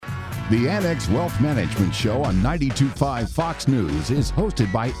The Annex Wealth Management Show on 92.5 Fox News is hosted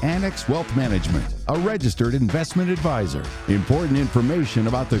by Annex Wealth Management, a registered investment advisor. Important information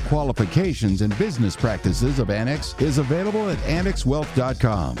about the qualifications and business practices of Annex is available at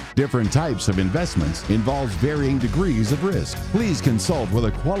annexwealth.com. Different types of investments involves varying degrees of risk. Please consult with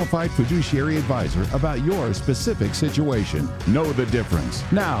a qualified fiduciary advisor about your specific situation. Know the difference.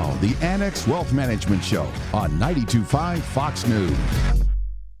 Now, the Annex Wealth Management Show on 92.5 Fox News.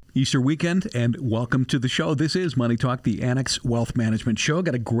 Easter weekend, and welcome to the show. This is Money Talk, the Annex Wealth Management Show.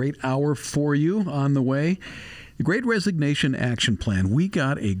 Got a great hour for you on the way. The Great Resignation Action Plan. We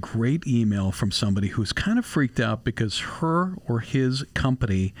got a great email from somebody who's kind of freaked out because her or his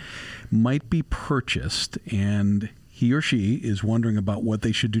company might be purchased, and he or she is wondering about what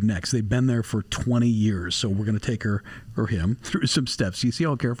they should do next. They've been there for 20 years, so we're going to take her or him through some steps. You see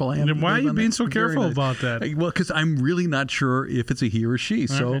how careful I am? And why are you being so careful about that? Well, because I'm really not sure if it's a he or she.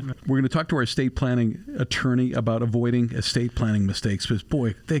 So we're going to talk to our estate planning attorney about avoiding estate planning mistakes, because,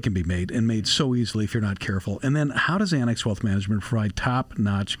 boy, they can be made, and made so easily if you're not careful. And then how does Annex Wealth Management provide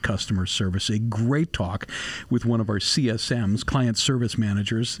top-notch customer service? A great talk with one of our CSMs, client service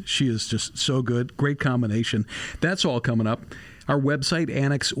managers. She is just so good. Great combination. That's all coming up. Our website,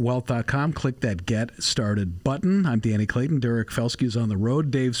 annexwealth.com. Click that Get Started button. I'm Danny Clayton. Derek Felsky is on the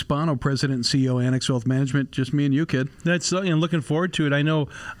road. Dave Spano, President and CEO, Annex Wealth Management. Just me and you, kid. That's looking forward to it. I know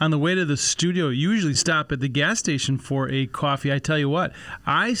on the way to the studio, you usually stop at the gas station for a coffee. I tell you what,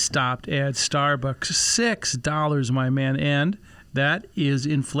 I stopped at Starbucks. $6, my man, and that is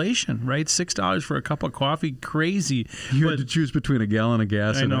inflation, right? $6 for a cup of coffee, crazy. You had to choose between a gallon of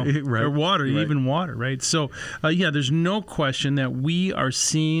gas and or water, right. Even water, right? So, there's no question that we are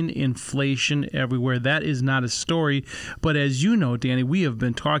seeing inflation everywhere. That is not a story. But as you know, Danny, we have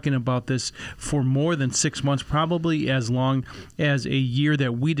been talking about this for more than 6 months, probably as long as a year,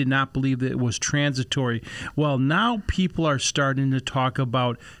 that we did not believe that it was transitory. Well, now people are starting to talk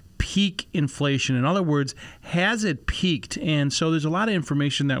about peak inflation. In other words, has it peaked? And so there's a lot of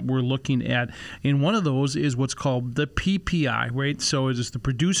information that we're looking at. And one of those is what's called the PPI, right? So it is the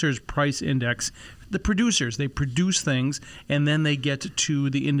Producer's Price Index. The producers, they produce things, and then they get to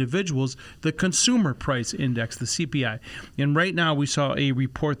the individuals, the Consumer Price Index, the CPI. And right now we saw a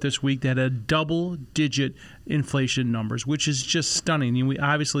report this week that had double-digit inflation numbers, which is just stunning. And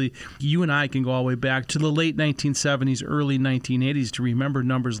obviously, you and I can go all the way back to the late 1970s, early 1980s to remember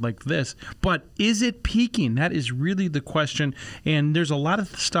numbers like this. But is it peaking? That is really the question. And there's a lot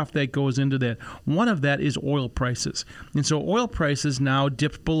of stuff that goes into that. One of that is oil prices. And so oil prices now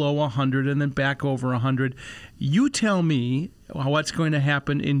dipped below 100 and then back over 100. You tell me what's going to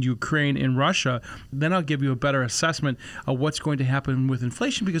happen in Ukraine and Russia, then I'll give you a better assessment of what's going to happen with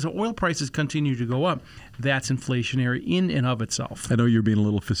inflation, because if oil prices continue to go up, that's inflationary in and of itself. I know you're being a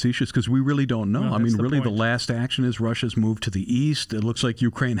little facetious because we really don't know. The last action is Russia's move to the east. It looks like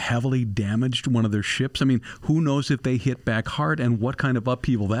Ukraine heavily damaged one of their ships. I mean, who knows if they hit back hard and what kind of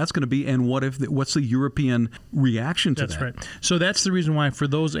upheaval that's going to be, and what's the European reaction to that? That's right. So that's the reason why for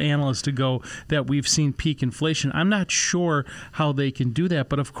those analysts to go that we've seen peak inflation, I'm not sure how they can do that.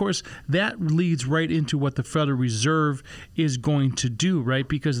 But of course, that leads right into what the Federal Reserve is going to do, right?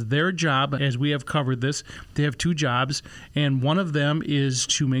 Because their job, as we have covered this, they have two jobs, and one of them is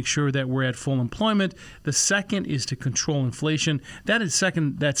to make sure that we're at full employment. The second is to control inflation. That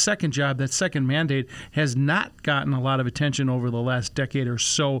second job, that second mandate, has not gotten a lot of attention over the last decade or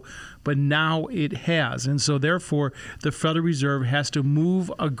so, but now it has. And so therefore, the Federal Reserve has to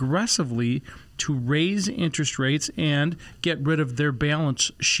move aggressively to raise interest rates and get rid of their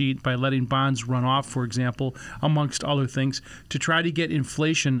balance sheet by letting bonds run off, for example, amongst other things, to try to get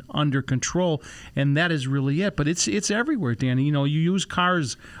inflation under control. And that is really it. But it's everywhere, Danny. You use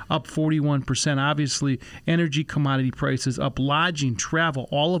cars up 41%. Obviously, energy, commodity prices up, lodging, travel,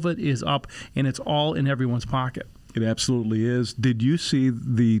 all of it is up, and it's all in everyone's pocket. It absolutely is. Did you see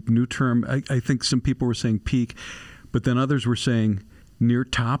the new term? I think some people were saying peak, but then others were saying near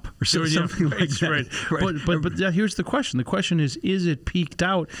top or something like that. Right. But here's the question. The question is it peaked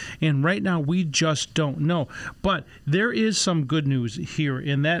out? And right now we just don't know. But there is some good news here,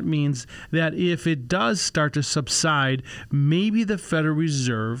 and that means that if it does start to subside, maybe the Federal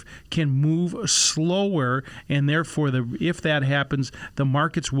Reserve can move slower, and therefore, if that happens, the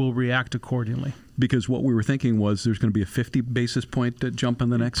markets will react accordingly. Because what we were thinking was there's going to be a 50 basis point jump in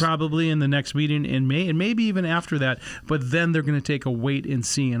the next? Probably in the next meeting in May, and maybe even after that. But then they're going to take a wait and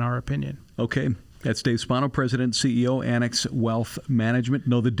see, in our opinion. Okay. That's Dave Spano, President, CEO, Annex Wealth Management.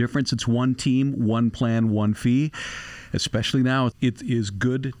 Know the difference. It's one team, one plan, one fee. Especially now, it is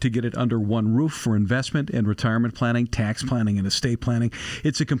good to get it under one roof for investment and retirement planning, tax planning, and estate planning.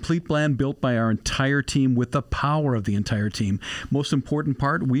 It's a complete plan built by our entire team with the power of the entire team. Most important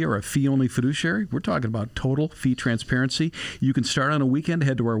part, we are a fee-only fiduciary. We're talking about total fee transparency. You can start on a weekend.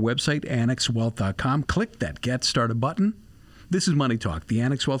 Head to our website, annexwealth.com. Click that Get Started button. This is Money Talk, the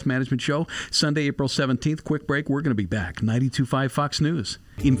Annex Wealth Management Show, Sunday, April 17th. Quick break. We're going to be back. 92.5 Fox News.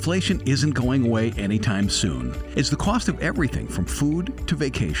 Inflation isn't going away anytime soon. As the cost of everything from food to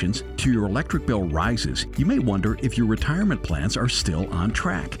vacations to your electric bill rises, you may wonder if your retirement plans are still on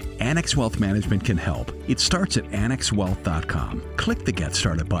track. Annex Wealth Management can help. It starts at annexwealth.com. Click the Get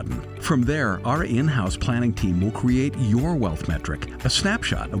Started button. From there, our in-house planning team will create your wealth metric, a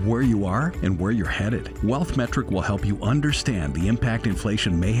snapshot of where you are and where you're headed. Wealth Metric will help you understand the impact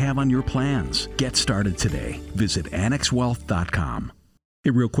inflation may have on your plans. Get started today. Visit annexwealth.com. Hey,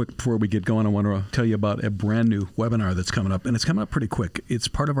 real quick before we get going, I want to tell you about a brand new webinar that's coming up, and it's coming up pretty quick. It's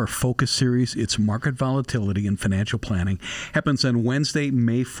part of our Focus series. It's Market Volatility and Financial Planning. Happens on Wednesday,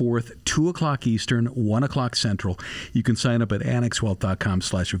 May 4th, 2 o'clock Eastern, 1 o'clock Central. You can sign up at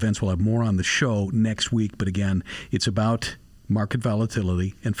annexwealth.com/events. We'll have more on the show next week, but again, it's about market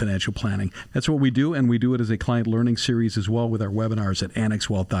volatility and financial planning. That's what we do, and we do it as a client learning series as well with our webinars at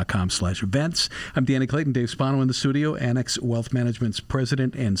annexwealth.com/events. I'm Danny Clayton, Dave Spano in the studio, Annex Wealth Management's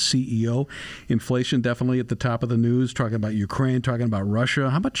president and CEO. Inflation definitely at the top of the news, talking about Ukraine, talking about Russia.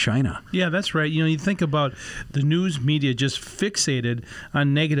 How about China? Yeah, that's right. You think about the news media just fixated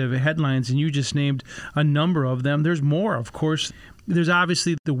on negative headlines, and you just named a number of them. There's more, of course. There's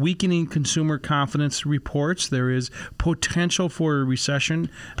obviously the weakening consumer confidence reports. There is potential for a recession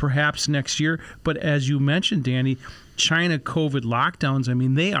perhaps next year. But as you mentioned, Danny, China COVID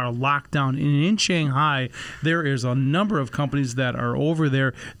lockdowns, they are locked down. And in Shanghai, there is a number of companies that are over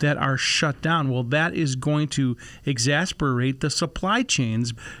there that are shut down. Well, that is going to exacerbate the supply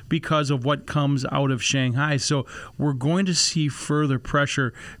chains because of what comes out of Shanghai. So we're going to see further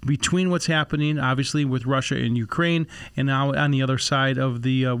pressure between what's happening, obviously, with Russia and Ukraine, and now on the other side of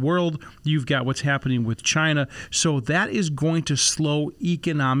the world, you've got what's happening with China. So that is going to slow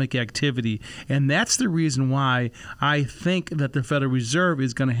economic activity. And that's the reason why I think that the Federal Reserve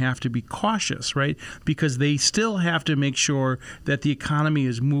is going to have to be cautious, right? Because they still have to make sure that the economy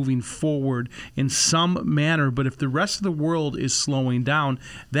is moving forward in some manner. But if the rest of the world is slowing down,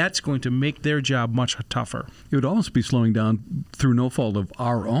 that's going to make their job much tougher. It would almost be slowing down through no fault of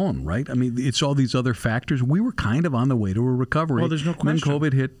our own, right? It's all these other factors. We were kind of on the way to a recovery. Well, there's no question. Then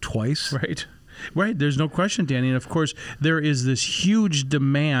COVID hit twice. Right. There's no question, Danny. And of course, there is this huge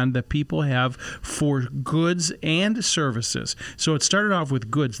demand that people have for goods and services. So it started off with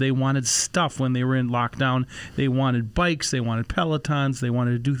goods. They wanted stuff when they were in lockdown. They wanted bikes. They wanted Pelotons. They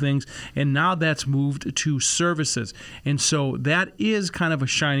wanted to do things. And now that's moved to services. And so that is kind of a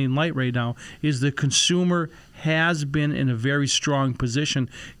shining light right now, is the consumer has been in a very strong position.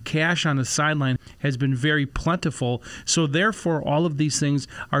 Cash on the sideline has been very plentiful. So therefore, all of these things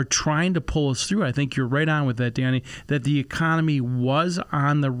are trying to pull us through. I think you're right on with that, Danny, that the economy was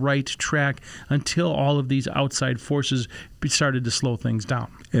on the right track until all of these outside forces started to slow things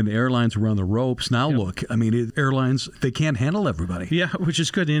down. And the airlines were on the ropes. Now look, airlines, they can't handle everybody. Yeah, which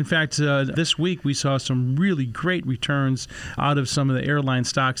is good. In fact, this week we saw some really great returns out of some of the airline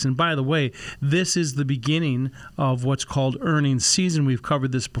stocks. And by the way, this is the beginning of what's called earnings season. We've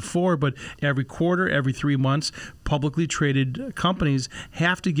covered this before, but every quarter, every 3 months, publicly traded companies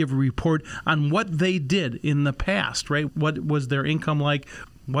have to give a report on what they did in the past, right? What was their income like?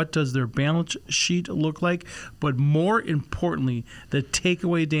 What does their balance sheet look like? But more importantly, the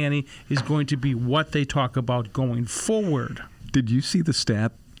takeaway, Danny, is going to be what they talk about going forward. Did you see the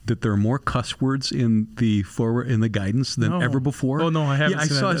stat that there are more cuss words in the guidance than ever before? Oh no, I haven't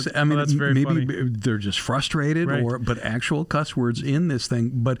seen that. That's very funny. They're just frustrated, right. But actual cuss words in this thing.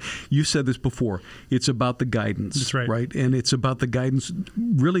 But you said this before. It's about the guidance, that's right? And it's about the guidance,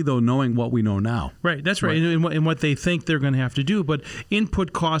 really, though, knowing what we know now. Right, that's right. And what they think they're going to have to do. But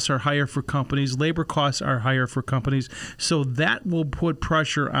input costs are higher for companies. Labor costs are higher for companies. So that will put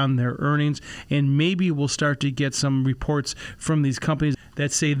pressure on their earnings. And maybe we'll start to get some reports from these companies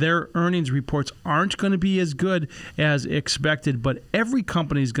that say their earnings reports aren't going to be as good as expected, but every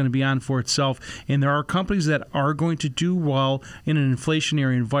company is going to be on for itself, and there are companies that are going to do well in an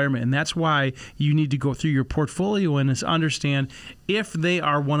inflationary environment, and that's why you need to go through your portfolio and understand if they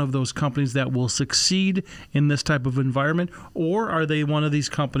are one of those companies that will succeed in this type of environment, or are they one of these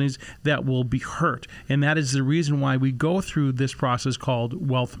companies that will be hurt. And that is the reason why we go through this process called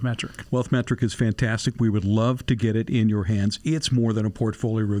Wealth Metric. Wealth Metric is fantastic. We would love to get it in your hands. It's more than a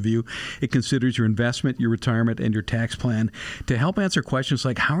portfolio review. It considers your investment, your retirement, and your tax plan to help answer questions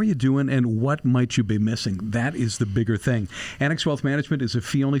like how are you doing and what might you be missing. That is the bigger thing. Annex Wealth Management is a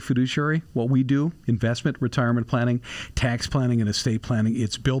fee-only fiduciary. What we do, investment, retirement planning, tax planning, and estate planning,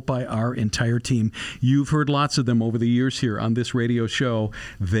 it's built by our entire team. You've heard lots of them over the years here on this radio show.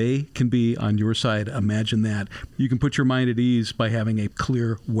 They can be on your side. Imagine that. You can put your mind at ease by having a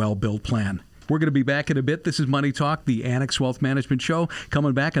clear, well-built plan. We're going to be back in a bit. This is Money Talk, the Annex Wealth Management Show,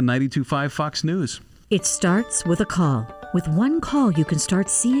 coming back on 92.5 Fox News. It starts with a call. With one call, you can start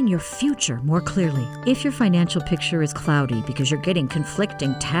seeing your future more clearly. If your financial picture is cloudy because you're getting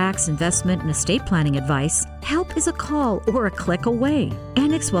conflicting tax, investment, and estate planning advice, help is a call or a click away.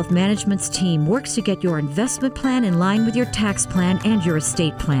 Annex Wealth Management's team works to get your investment plan in line with your tax plan and your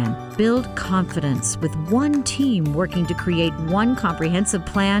estate plan. Build confidence with one team working to create one comprehensive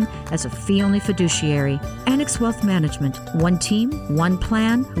plan as a fee-only fiduciary. Annex Wealth Management. One team, one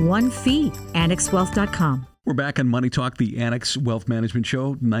plan, one fee. AnnexWealth.com. We're back on Money Talk, the Annex Wealth Management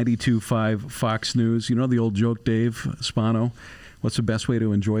Show, 92.5 Fox News. You know the old joke, Dave Spano, what's the best way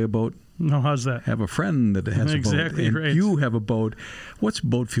to enjoy a boat? No, how's that? Have a friend that has a boat. Exactly right. You have a boat. What's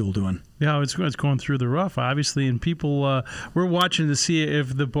boat fuel doing? Yeah, it's going through the rough, obviously, and people, we're watching to see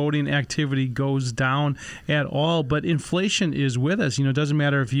if the boating activity goes down at all, but inflation is with us. You know, it doesn't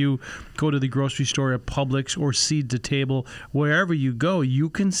matter if you go to the grocery store at Publix or Seed to Table, wherever you go, you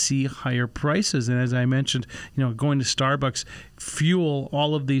can see higher prices, and as I mentioned, you know, going to Starbucks, fuel,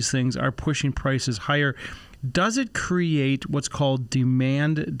 all of these things are pushing prices higher. Does it create what's called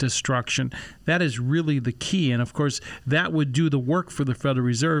demand destruction? That is really the key. And, of course, that would do the work for the Federal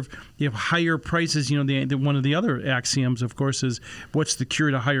Reserve. If higher prices, you know, one of the other axioms, of course, is what's the cure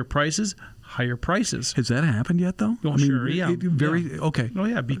to higher prices? Higher prices. Has that happened yet, though? Oh, sure, yeah. Okay. Oh,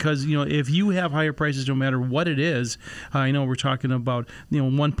 yeah, because, you know, if you have higher prices, no matter what it is, I know we're talking about, you know,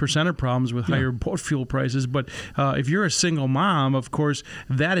 1%er problems with higher boat fuel prices, but if you're a single mom, of course,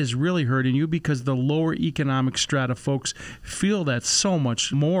 that is really hurting you because the lower economic strata folks feel that so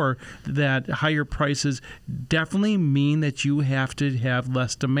much more, that higher prices definitely mean that you have to have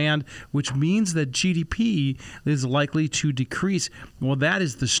less demand, which means that GDP is likely to decrease. Well, that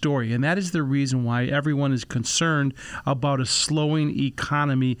is the story, and that is the reason why everyone is concerned about a slowing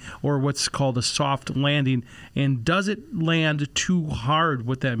economy, or what's called a soft landing. And does it land too hard?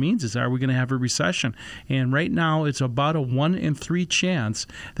 What that means is, are we going to have a recession? And right now, it's about a 1 in 3 chance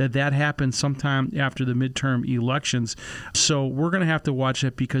that happens sometime after the midterm elections. So we're going to have to watch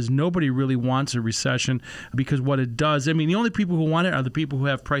it, because nobody really wants a recession, because what it does, I mean, the only people who want it are the people who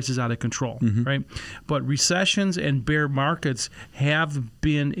have prices out of control, right? But recessions and bear markets have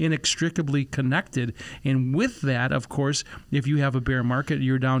been inextricably connected. And with that, of course, if you have a bear market,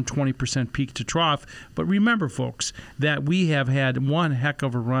 you're down 20% peak to trough. But remember, folks, that we have had one heck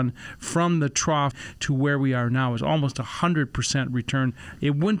of a run from the trough to where we are now is almost 100% return.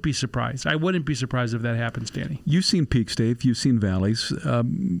 It wouldn't be surprised. I wouldn't be surprised if that happens, Danny. You've seen peaks, Dave. You've seen valleys.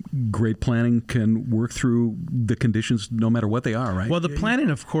 Great planning can work through the conditions no matter what they are, right? Well, the planning,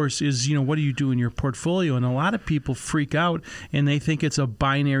 of course, is, you know, what do you do in your portfolio? And a lot of people freak out and they think it's a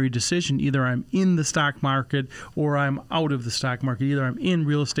binary decision. Either I'm in the stock market or I'm out of the stock market. Either I'm in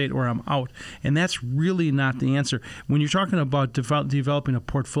real estate or I'm out. And that's really not the answer. When you're talking about developing a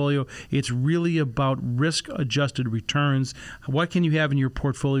portfolio, it's really about risk-adjusted returns. What can you have in your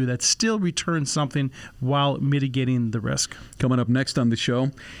portfolio that still returns something while mitigating the risk? Coming up next on the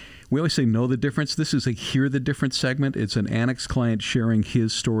show, we always say know the difference. This is a hear the difference segment. It's an Annex client sharing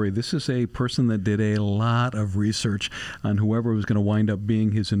his story. This is a person that did a lot of research on whoever was going to wind up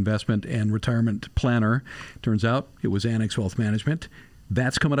being his investment and retirement planner. Turns out it was Annex Wealth Management.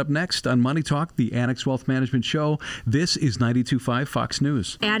 That's coming up next on Money Talk, the Annex Wealth Management Show. This is 92.5 Fox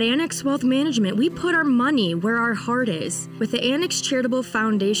News. At Annex Wealth Management, we put our money where our heart is. With the Annex Charitable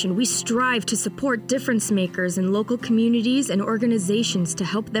Foundation, we strive to support difference makers in local communities and organizations to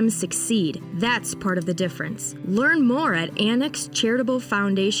help them succeed. That's part of the difference. Learn more at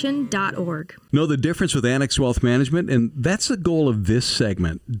annexcharitablefoundation.org. Know the difference with Annex Wealth Management, and that's the goal of this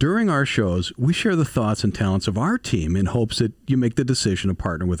segment. During our shows, we share the thoughts and talents of our team in hopes that you make the decision obligation to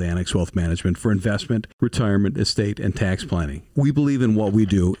partner with Annex Wealth Management for investment, retirement, estate, and tax planning. We believe in what we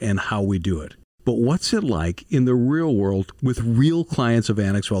do and how we do it. But what's it like in the real world with real clients of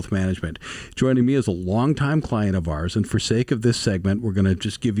Annex Wealth Management? Joining me is a longtime client of ours, and for sake of this segment, we're going to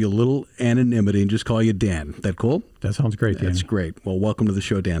just give you a little anonymity and just call you Dan. That cool? That sounds great, Dan. That's great. Well, welcome to the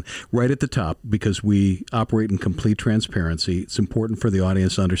show, Dan. Right at the top, because we operate in complete transparency, it's important for the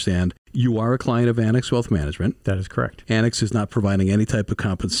audience to understand you are a client of Annex Wealth Management. That is correct. Annex is not providing any type of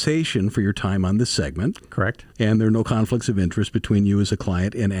compensation for your time on this segment. Correct. And there are no conflicts of interest between you as a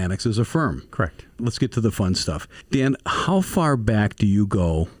client and Annex as a firm. Correct. Let's get to the fun stuff. Dan, how far back do you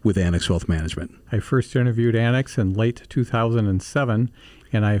go with Annex Wealth Management? I first interviewed Annex in late 2007,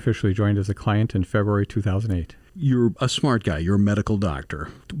 and I officially joined as a client in February 2008. You're a smart guy. You're a medical doctor.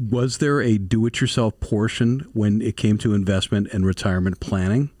 Was there a do-it-yourself portion when it came to investment and retirement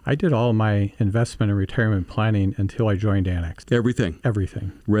planning? I did all my investment and retirement planning until I joined Annex. Everything?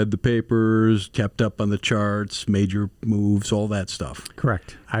 Everything. Read the papers, kept up on the charts, made your moves, all that stuff?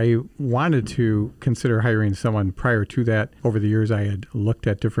 Correct. I wanted to consider hiring someone prior to that. Over the years, I had looked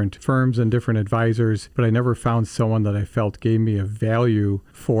at different firms and different advisors, but I never found someone that I felt gave me a value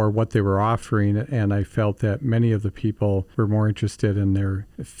for what they were offering, and I felt that many of the people were more interested in their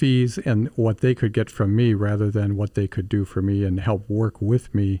fees and what they could get from me rather than what they could do for me and help work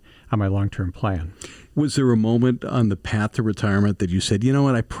with me on my long-term plan. Was there a moment on the path to retirement that you said, you know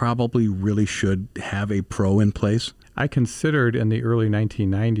what, I probably really should have a pro in place? I considered in the early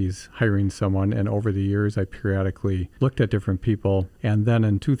 1990s hiring someone, and over the years I periodically looked at different people. And then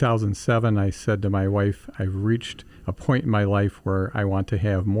in 2007, I said to my wife, I've reached a point in my life where I want to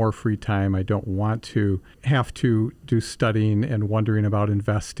have more free time. I don't want to have to do studying and wondering about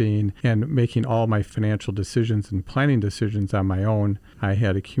investing and making all my financial decisions and planning decisions on my own. I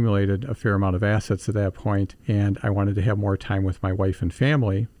had accumulated a fair amount of assets at that point, and I wanted to have more time with my wife and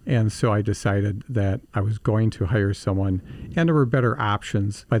family. And so I decided that I was going to hire someone, and there were better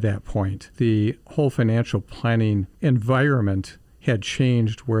options by that point. The whole financial planning environment had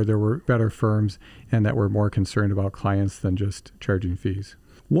changed where there were better firms and that were more concerned about clients than just charging fees.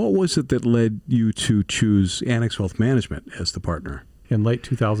 What was it that led you to choose Annex Wealth Management as the partner? In late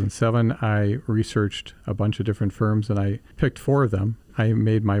 2007, I researched a bunch of different firms and I picked 4 of them. I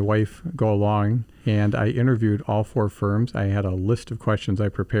made my wife go along and I interviewed all 4 firms. I had a list of questions I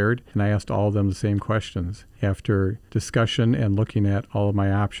prepared and I asked all of them the same questions. After discussion and looking at all of my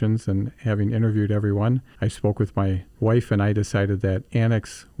options and having interviewed everyone, I spoke with my wife and I decided that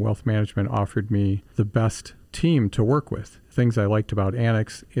Annex Wealth Management offered me the best team to work with. Things I liked about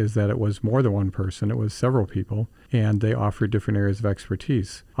Annex is that it was more than one person, it was several people, and they offered different areas of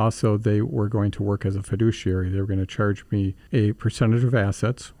expertise. Also, they were going to work as a fiduciary. They were going to charge me a percentage of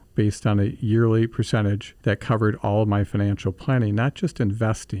assets based on a yearly percentage that covered all of my financial planning, not just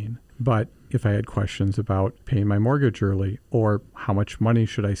investing, but if I had questions about paying my mortgage early, or how much money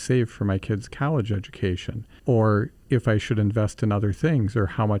should I save for my kids' college education, or if I should invest in other things, or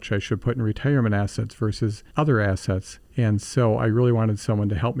how much I should put in retirement assets versus other assets. And so I really wanted someone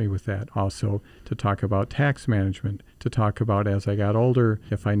to help me with that. Also, to talk about tax management, to talk about as I got older,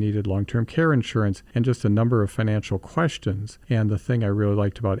 if I needed long-term care insurance, and just a number of financial questions. And the thing I really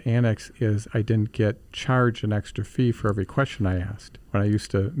liked about Annex is I didn't get charged an extra fee for every question I asked. When I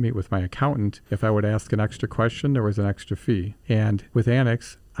used to meet with my accountant, if I would ask an extra question, there was an extra fee. And with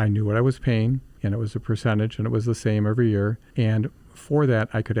Annex, I knew what I was paying, and it was a percentage, and it was the same every year. And for that,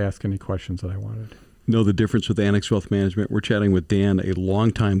 I could ask any questions that I wanted. Know the difference with Annex Wealth Management? We're chatting with Dan, a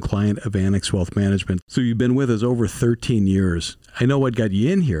longtime client of Annex Wealth Management. So you've been with us over 13 years. I know what got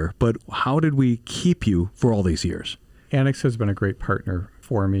you in here, but how did we keep you for all these years? Annex has been a great partner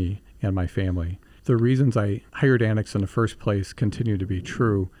for me and my family. The reasons I hired Annex in the first place continue to be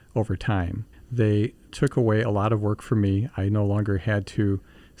true over time. They took away a lot of work from me. I no longer had to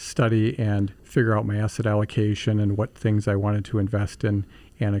study and figure out my asset allocation and what things I wanted to invest in.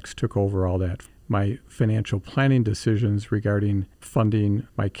 Annex took over all that. My financial planning decisions regarding funding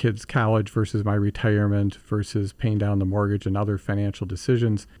my kids' college versus my retirement versus paying down the mortgage and other financial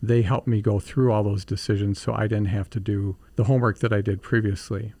decisions, they helped me go through all those decisions so I didn't have to do the homework that I did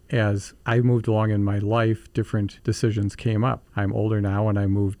previously. As I moved along in my life, different decisions came up. I'm older now and I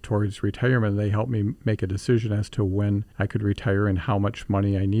moved towards retirement. They helped me make a decision as to when I could retire and how much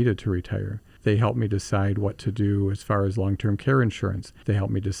money I needed to retire. They helped me decide what to do as far as long-term care insurance. They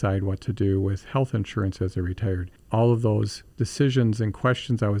helped me decide what to do with health insurance as I retired. all of those decisions and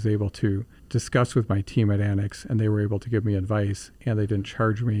questions I was able to discuss with my team at Annex, and they were able to give me advice, and they didn't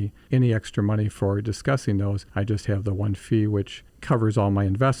charge me any extra money for discussing those. I just have the one fee, which covers all my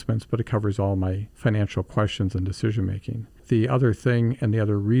investments, but it covers all my financial questions and decision making. The other thing and the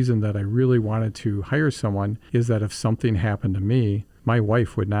other reason that I really wanted to hire someone is that if something happened to me, my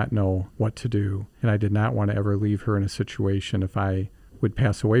wife would not know what to do, and I did not want to ever leave her in a situation if I would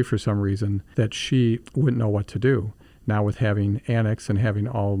pass away for some reason that she wouldn't know what to do. Now with having Annex and having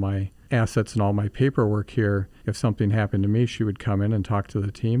all my assets and all my paperwork here, if something happened to me, she would come in and talk to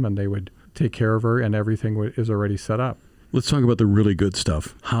the team and they would take care of her and everything is already set up. Let's talk about the really good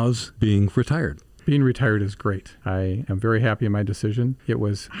stuff. How's being retired? Being retired is great. I am very happy in my decision. It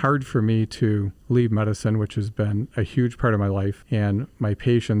was hard for me to leave medicine, which has been a huge part of my life, and my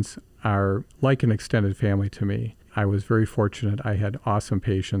patients are like an extended family to me. I was very fortunate. I had awesome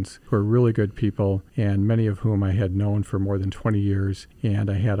patients who are really good people, and many of whom I had known for more than 20 years, and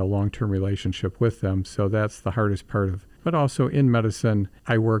I had a long-term relationship with them. So that's the hardest part of. But also in medicine,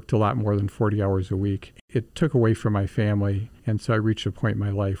 I worked a lot more than 40 hours a week. It took away from my family, and so I reached a point in my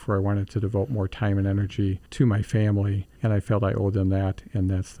life where I wanted to devote more time and energy to my family, and I felt I owed them that, and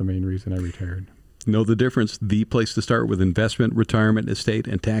that's the main reason I retired. Know the difference. The place to start with investment, retirement, estate,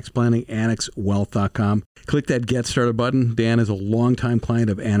 and tax planning, AnnexWealth.com. Click that Get Started button. Dan is a longtime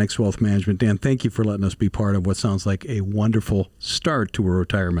client of Annex Wealth Management. Dan, thank you for letting us be part of what sounds like a wonderful start to a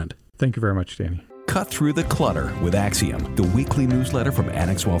retirement. Thank you very much, Danny. Cut through the clutter with Axiom, the weekly newsletter from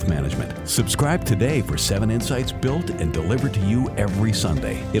Annex Wealth Management. Subscribe today for 7 insights built and delivered to you every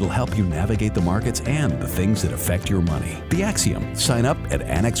Sunday. It'll help you navigate the markets and the things that affect your money. The Axiom. Sign up at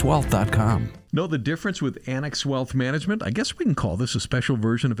AnnexWealth.com. Know the difference with Annex Wealth Management? I guess we can call this a special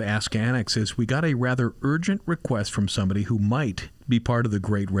version of Ask Annex, as we got a rather urgent request from somebody who might be part of the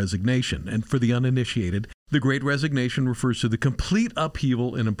Great Resignation. And for the uninitiated, the Great Resignation refers to the complete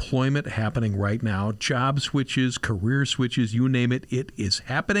upheaval in employment happening right now. Job switches, career switches, you name it, it is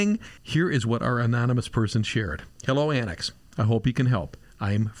happening. Here is what our anonymous person shared. Hello, Annex. I hope you can help.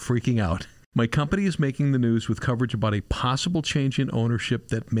 I'm freaking out. My company is making the news with coverage about a possible change in ownership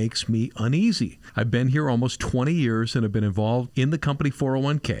that makes me uneasy. I've been here almost 20 years and have been involved in the company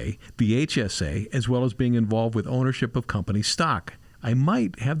 401k, the HSA, as well as being involved with ownership of company stock. I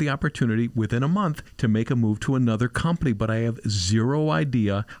might have the opportunity within a month to make a move to another company, but I have zero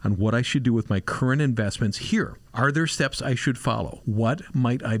idea on what I should do with my current investments here. Are there steps I should follow? What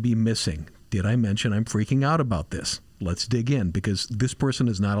might I be missing? Did I mention I'm freaking out about this? Let's dig in, because this person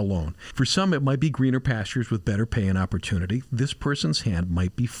is not alone. For some, it might be greener pastures with better pay and opportunity. This person's hand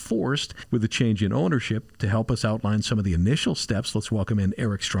might be forced with a change in ownership. To help us outline some of the initial steps, let's welcome in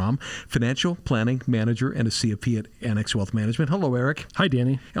Eric Strom, Financial Planning Manager and a CFP at Annex Wealth Management. Hello, Eric. Hi,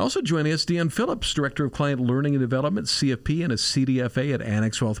 Danny. And also joining us, Deanne Phillips, Director of Client Learning and Development, CFP and a CDFA at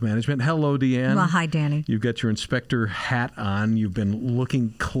Annex Wealth Management. Hello, Deanne. Well, hi, Danny. You've got your inspector hat on. You've been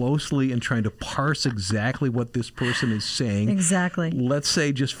looking closely and trying to parse exactly what this person is saying. Exactly. Let's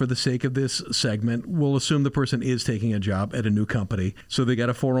say, just for the sake of this segment, we'll assume the person is taking a job at a new company. So they got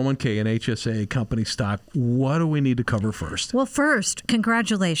a 401k, an HSA, company stock. What do we need to cover first? Well, first,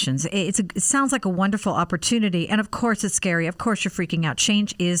 congratulations. It sounds like a wonderful opportunity. And of course, it's scary. Of course, you're freaking out.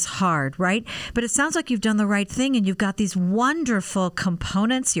 Change is hard, right? But it sounds like you've done the right thing, and you've got these wonderful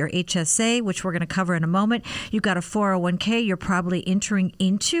components, your HSA, which we're going to cover in a moment. You've got a 401k. You're probably entering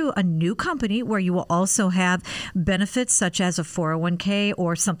into a new company where you will also have benefits such as a 401k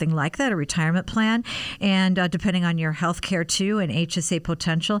or something like that, a retirement plan, and depending on your health care too, an HSA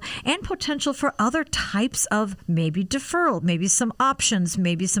potential, and potential for other types of maybe deferral, maybe some options,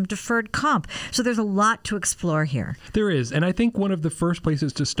 maybe some deferred comp. So there's a lot to explore here. There is. And I think one of the first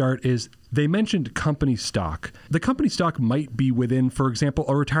places to start is they mentioned company stock. The company stock might be within, for example,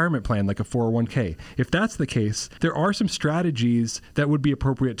 a retirement plan like a 401k. If that's the case, there are some strategies that would be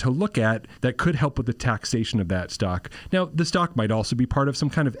appropriate to look at that could help with the taxation of that stock. Now, the stock might also be part of some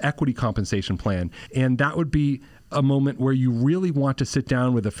kind of equity compensation plan, and that would be a moment where you really want to sit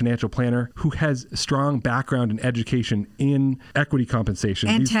down with a financial planner who has strong background and education in equity compensation.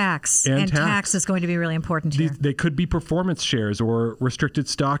 And tax. And tax is going to be really important here. They could be performance shares or restricted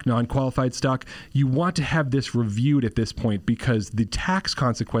stock, non-qualified stock. You want to have this reviewed at this point because the tax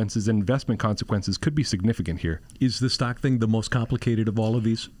consequences and investment consequences could be significant here. Is the stock thing the most complicated of all of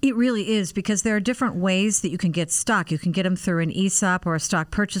these? It really is, because there are different ways that you can get stock. You can get them through an ESOP or a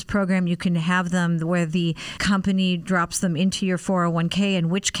stock purchase program. You can have them where the company company drops them into your 401k, in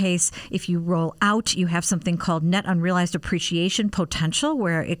which case, if you roll out, you have something called net unrealized appreciation potential,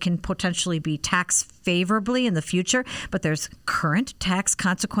 where it can potentially be tax favorably in the future, but there's current tax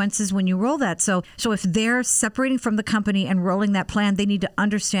consequences when you roll that. So if they're separating from the company and rolling that plan, they need to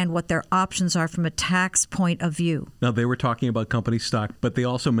understand what their options are from a tax point of view. Now, they were talking about company stock, but they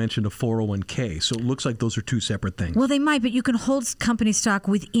also mentioned a 401k. So it looks like those are two separate things. Well, they might, but you can hold company stock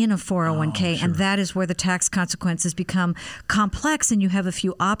within a 401k, sure. and that is where the tax consequences become complex, and you have a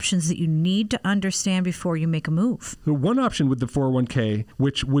few options that you need to understand before you make a move. So one option with the 401k,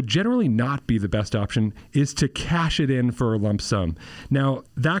 which would generally not be the best option, is to cash it in for a lump sum. Now,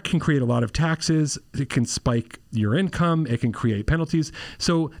 that can create a lot of taxes. It can spike your income. It can create penalties.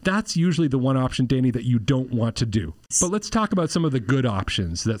 So that's usually the one option, Danny, that you don't want to do. But let's talk about some of the good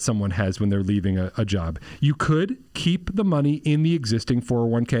options that someone has when they're leaving a job. You could keep the money in the existing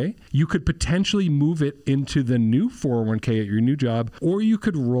 401k. You could potentially move it into the new 401k at your new job, or you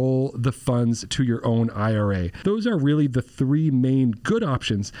could roll the funds to your own IRA. Those are really the three main good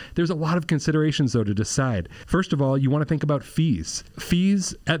options. There's a lot of considerations, though, to decide. First of all, you want to think about fees.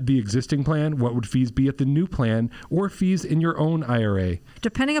 Fees at the existing plan, what would fees be at the new plan, or fees in your own IRA?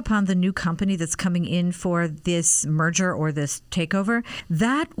 Depending upon the new company that's coming in for this merger or this takeover,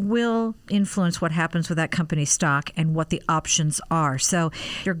 that will influence what happens with that company's stock and what the options are. So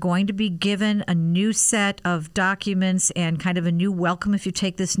you're going to be given a new set of documents and kind of a new welcome if you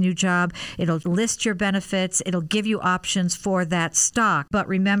take this new job. It'll list your benefits. It'll give you options for that stock. But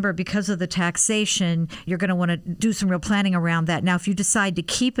remember, because of the taxation, you're going to want to do some real planning around that. Now, if you decide to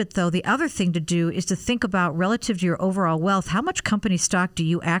keep it, though, the other thing to do is to think about, relative to your overall wealth, how much company stock do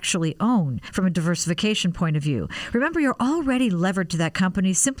you actually own from a diversification point of view? Remember, you're already levered to that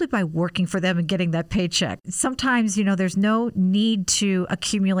company simply by working for them and getting that paycheck. Sometimes, there's no need to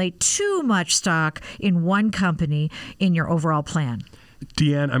accumulate too much stock in one company in your overall plan.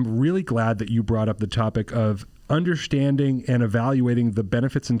 Deanne, I'm really glad that you brought up the topic of understanding and evaluating the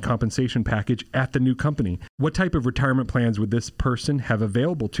benefits and compensation package at the new company. What type of retirement plans would this person have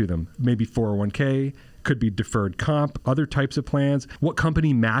available to them? Maybe 401k, could be deferred comp, other types of plans. What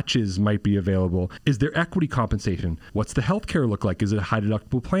company matches might be available? Is there equity compensation? What's the healthcare look like? Is it a high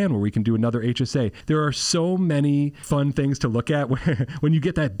deductible plan where we can do another HSA? There are so many fun things to look at when you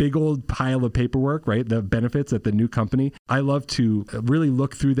get that big old pile of paperwork, right? The benefits at the new company. I love to really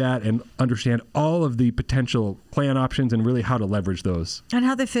look through that and understand all of the potential plan options and really how to leverage those. And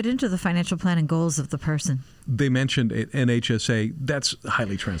how they fit into the financial plan and goals of the person. They mentioned an HSA. That's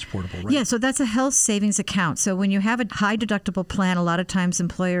highly transportable, right? Yeah, so that's a health savings account. So when you have a high deductible plan, a lot of times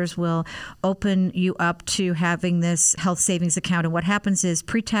employers will open you up to having this health savings account. And what happens is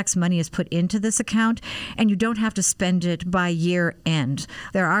pre-tax money is put into this account and you don't have to spend it by year end.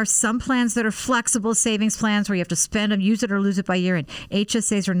 There are some plans that are flexible savings plans where you have to spend them, use it or lose it by year end.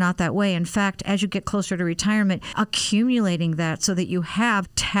 HSAs are not that way. In fact, as you get closer to retirement, accumulating that so that you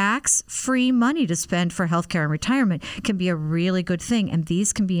have tax-free money to spend for healthcare and retirement can be a really good thing. And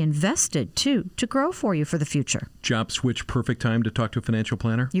these can be invested, too, to grow for you for the future. Job switch, perfect time to talk to a financial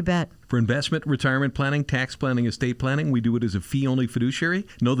planner? You bet. For investment, retirement planning, tax planning, estate planning, we do it as a fee-only fiduciary.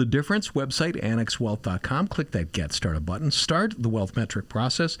 Know the difference? Website, annexwealth.com. Click that Get Started button. Start the wealth metric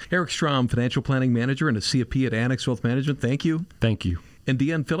process. Eric Strom, Financial Planning Manager and a CFP at Annex Wealth Management. Thank you. Thank you. And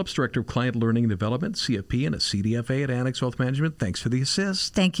Deanne Phillips, Director of Client Learning and Development, CFP and a CDFA at Annex Wealth Management. Thanks for the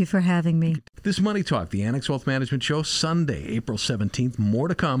assist. Thank you for having me. This is Money Talk, the Annex Wealth Management Show, Sunday, April 17th. More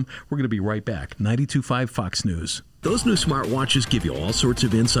to come. We're going to be right back. 92.5 Fox News. Those new smartwatches give you all sorts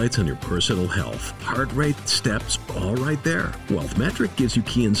of insights on your personal health. Heart rate, steps, all right there. Wealth Metric gives you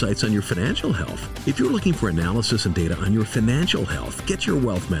key insights on your financial health. If you're looking for analysis and data on your financial health, get your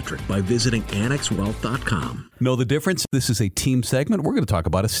Wealth Metric by visiting annexwealth.com. Know the difference? This is a team segment. We're going to talk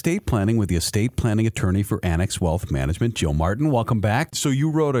about estate planning with the estate planning attorney for Annex Wealth Management, Jill Martin. Welcome back. So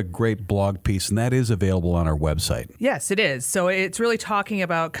you wrote a great blog piece, and that is available on our website. Yes, it is. So it's really talking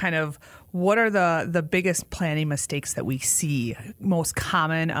about kind of what are the biggest planning mistakes that we see most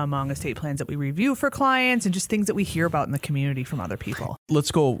common among estate plans that we review for clients and just things that we hear about in the community from other people. Let's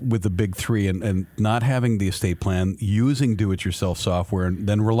go with the big three and not having the estate plan, using do-it-yourself software, and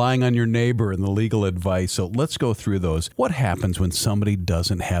then relying on your neighbor and the legal advice. So let's go through those. What happens when somebody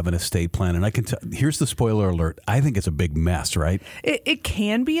doesn't have an estate plan? And I can tell, here's the spoiler alert. I think it's a big mess, right? It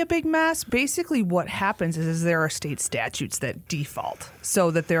can be a big mess. Basically what happens is there are state statutes that default so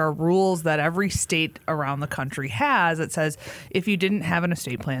that there are rules rules that every state around the country has that says if you didn't have an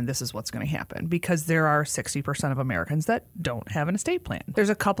estate plan, this is what's going to happen, because there are 60% of Americans that don't have an estate plan. There's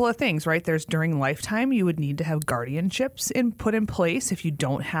a couple of things, right? There's during lifetime, you would need to have guardianships put in place if you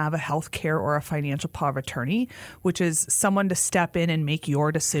don't have a health care or a financial power of attorney, which is someone to step in and make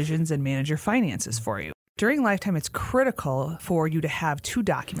your decisions and manage your finances for you. During lifetime, it's critical for you to have two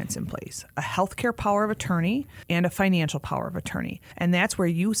documents in place, a healthcare power of attorney and a financial power of attorney. And that's where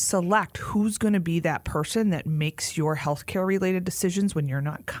you select who's going to be that person that makes your healthcare related decisions when you're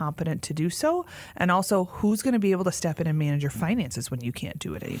not competent to do so, and also who's going to be able to step in and manage your finances when you can't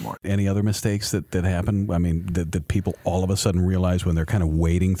do it anymore. Any other mistakes that happen? I mean, that people all of a sudden realize when they're kind of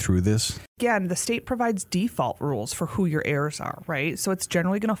wading through this? Again, the state provides default rules for who your heirs are, right? So it's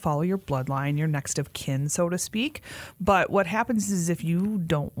generally going to follow your bloodline, your next of kin, so to speak. But what happens is if you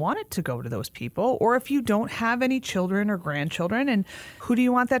don't want it to go to those people, or if you don't have any children or grandchildren, and who do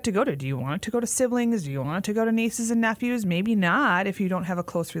you want that to go to? Do you want it to go to siblings? Do you want it to go to nieces and nephews? Maybe not if you don't have a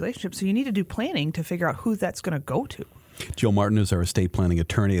close relationship. So you need to do planning to figure out who that's going to go to. Jill Martin is our estate planning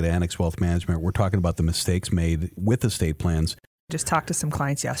attorney at Annex Wealth Management. We're talking about the mistakes made with estate plans. Just talked to some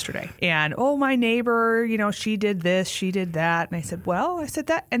clients yesterday, and my neighbor, she did this, she did that. And I said,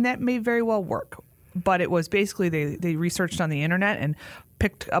 that may very well work. But it was basically they researched on the internet and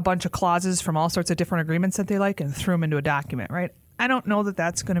picked a bunch of clauses from all sorts of different agreements that they like and threw them into a document, right? I don't know that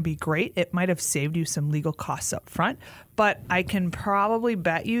that's going to be great. It might have saved you some legal costs up front, but I can probably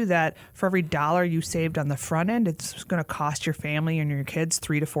bet you that for every dollar you saved on the front end, it's going to cost your family and your kids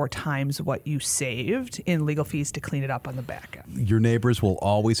 3 to 4 times what you saved in legal fees to clean it up on the back end. Your neighbors will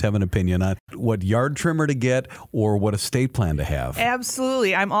always have an opinion on what yard trimmer to get or what estate plan to have.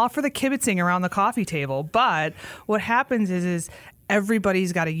 Absolutely. I'm all for the kibitzing around the coffee table, but what happens is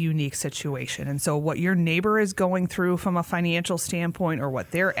everybody's got a unique situation. And so what your neighbor is going through from a financial standpoint, or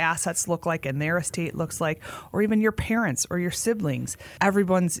what their assets look like and their estate looks like, or even your parents or your siblings,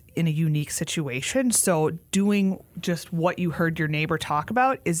 everyone's in a unique situation. So doing just what you heard your neighbor talk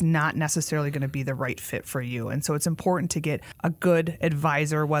about is not necessarily going to be the right fit for you. And so it's important to get a good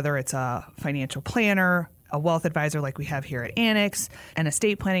advisor, whether it's a financial planner, a wealth advisor like we have here at Annex, an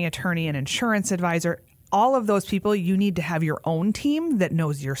estate planning attorney, an insurance advisor. All of those people, you need to have your own team that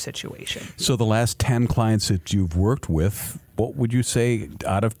knows your situation. So the last 10 clients that you've worked with, what would you say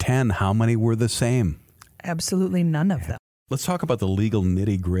out of 10, how many were the same? Absolutely none of them. Let's talk about the legal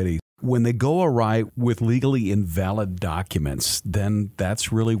nitty-gritty. When they go awry with legally invalid documents, then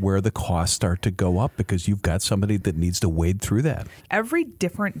that's really where the costs start to go up, because you've got somebody that needs to wade through that. Every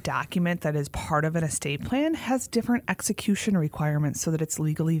different document that is part of an estate plan has different execution requirements so that it's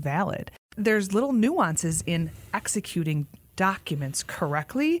legally valid. There's little nuances in executing documents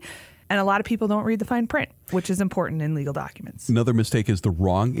correctly, and a lot of people don't read the fine print, which is important in legal documents. Another mistake is the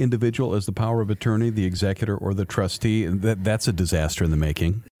wrong individual as the power of attorney, the executor or the trustee. That's a disaster in the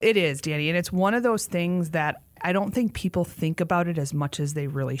making. It is, Danny, and it's one of those things that I don't think people think about it as much as they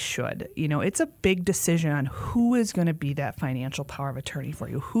really should. It's a big decision on who is going to be that financial power of attorney for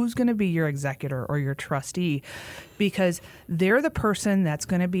you, who's going to be your executor or your trustee, because they're the person that's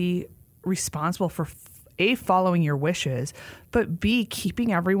going to be responsible for A, following your wishes, but B,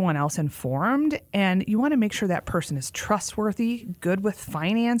 keeping everyone else informed. And you want to make sure that person is trustworthy, good with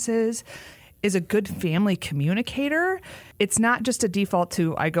finances, is a good family communicator. It's not just a default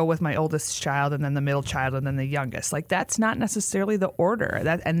to I go with my oldest child and then the middle child and then the youngest. Like, that's not necessarily the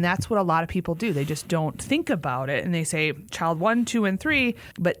order. And that's what a lot of people do. They just don't think about it, and they say child 1, 2, and 3,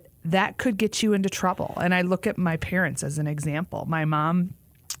 but that could get you into trouble. And I look at my parents as an example. My mom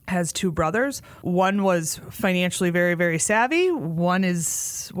has 2 brothers. One was financially very, very savvy. One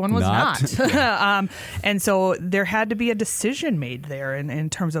was not. And so there had to be a decision made there in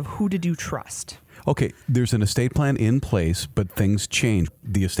terms of who did you trust. Okay, there's an estate plan in place, but things change.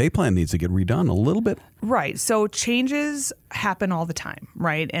 The estate plan needs to get redone a little bit. Right. So changes happen all the time,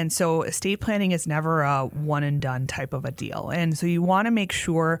 right? And so estate planning is never a one and done type of a deal. And so you want to make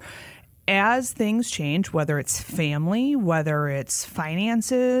sure as things change, whether it's family, whether it's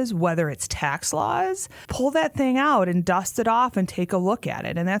finances, whether it's tax laws, pull that thing out and dust it off and take a look at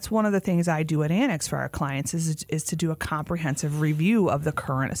it. And that's one of the things I do at Annex for our clients is to do a comprehensive review of the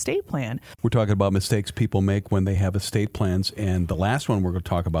current estate plan. We're talking about mistakes people make when they have estate plans. And the last one we're going to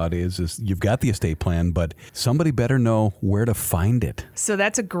talk about is you've got the estate plan, but somebody better know where to find it. So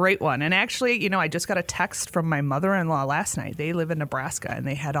that's a great one. And actually, I just got a text from my mother-in-law last night. They live in Nebraska, and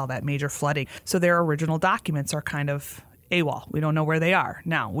they had all that major flooding. So their original documents are kind of AWOL. We don't know where they are.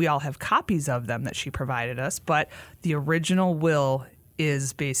 Now, we all have copies of them that she provided us, but the original will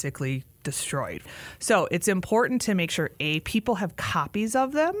is basically destroyed. So it's important to make sure, people have copies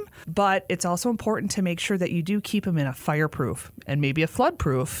of them, but it's also important to make sure that you do keep them in a fireproof and maybe a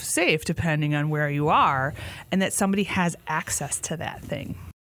floodproof safe, depending on where you are, and that somebody has access to that thing.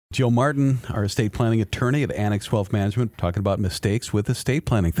 Jill Martin, our estate planning attorney at Annex Wealth Management, talking about mistakes with estate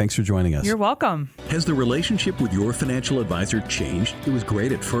planning. Thanks for joining us. You're welcome. Has the relationship with your financial advisor changed? It was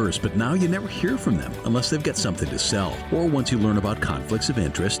great at first, but now you never hear from them unless they've got something to sell. Or once you learn about conflicts of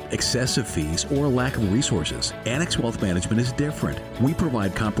interest, excessive fees, or lack of resources. Annex Wealth Management is different. We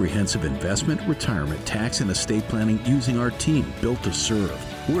provide comprehensive investment, retirement, tax, and estate planning using our team built to serve.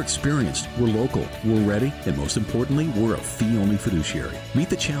 We're experienced, we're local, we're ready, and most importantly, we're a fee-only fiduciary. Meet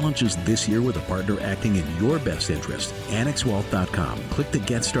the challenges this year with a partner acting in your best interest. AnnexWealth.com. Click the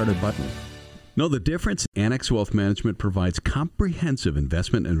Get Started button. Know the difference? Annex Wealth Management provides comprehensive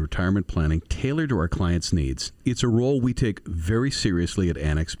investment and retirement planning tailored to our clients' needs. It's a role we take very seriously at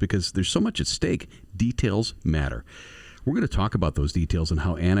Annex because there's so much at stake. Details matter. We're going to talk about those details and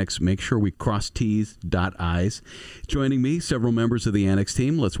how Annex makes sure we cross T's, dot I's. Joining me, several members of the Annex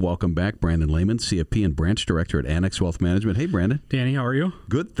team. Let's welcome back Brandon Lehman, CFP and Branch Director at Annex Wealth Management. Hey, Brandon. Danny, how are you?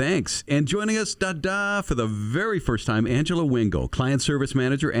 Good, thanks. And joining us, for the very first time, Angela Wingo, Client Service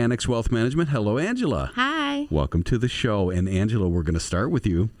Manager, Annex Wealth Management. Hello, Angela. Hi. Welcome to the show. And Angela, we're going to start with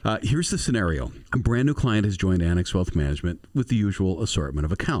you. Here's the scenario. A brand new client has joined Annex Wealth Management with the usual assortment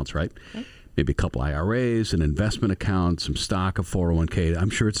of accounts, right? Okay. Maybe a couple IRAs, an investment account, some stock, a 401k. I'm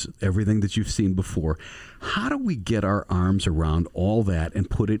sure it's everything that you've seen before. How do we get our arms around all that and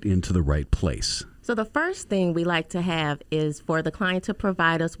put it into the right place? So the first thing we like to have is for the client to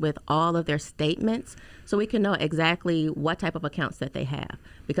provide us with all of their statements so we can know exactly what type of accounts that they have.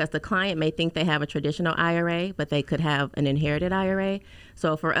 Because the client may think they have a traditional IRA, but they could have an inherited IRA.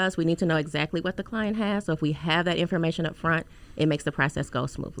 So for us, we need to know exactly what the client has. So if we have that information up front, it makes the process go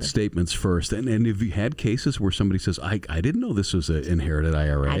smoothly. Statements first. And have you had cases where somebody says, I didn't know this was an inherited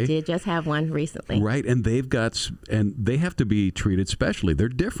IRA? I did just have one recently. Right. And they have to be treated specially. They're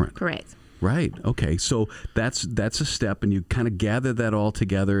different. Correct. Right. Okay. So that's a step, and you kind of gather that all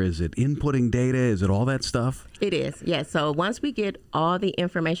together. Is it inputting data? Is it all that stuff? It is, yes. So once we get all the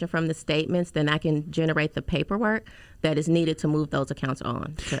information from the statements, then I can generate the paperwork that is needed to move those accounts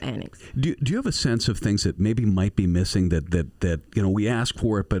on to Annex. Do you have a sense of things that maybe might be missing that we ask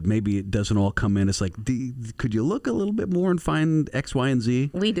for it, but maybe it doesn't all come in? It's like, could you look a little bit more and find X, Y, and Z?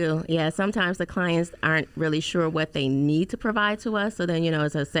 We do, yeah. Sometimes the clients aren't really sure what they need to provide to us. So then,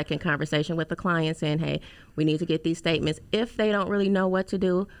 it's a second conversation with the client saying, hey, we need to get these statements. If they don't really know what to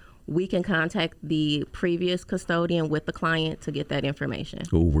do, we can contact the previous custodian with the client to get that information.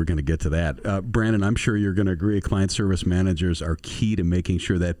 Oh, we're going to get to that. Brandon, I'm sure you're going to agree client service managers are key to making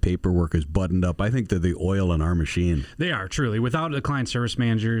sure that paperwork is buttoned up. I think they're the oil in our machine. They are, truly. Without the client service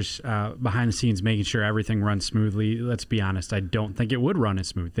managers behind the scenes making sure everything runs smoothly, let's be honest, I don't think it would run as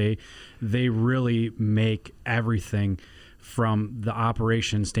smooth. They really make everything from the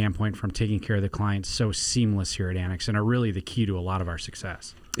operation standpoint, from taking care of the clients, so seamless here at Annex, and are really the key to a lot of our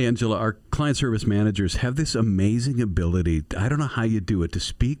success. Angela, our client service managers have this amazing ability, I don't know how you do it, to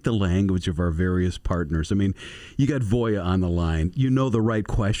speak the language of our various partners. I mean, you got Voya on the line. You know the right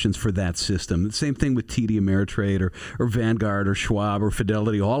questions for that system. The same thing with TD Ameritrade or Vanguard or Schwab or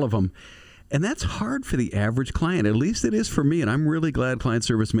Fidelity, all of them. And that's hard for the average client. At least it is for me, and I'm really glad client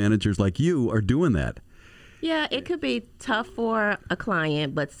service managers like you are doing that. Yeah, it could be tough for a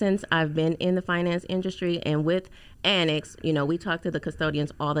client, but since I've been in the finance industry and with Annex, we talk to the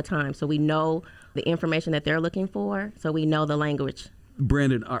custodians all the time. So we know the information that they're looking for, so we know the language.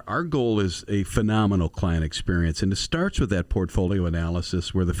 Brandon, our goal is a phenomenal client experience, and it starts with that portfolio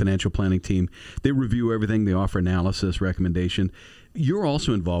analysis where the financial planning team, they review everything, they offer analysis, recommendation. You're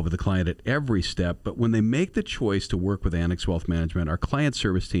also involved with the client at every step, but when they make the choice to work with Annex Wealth Management, our client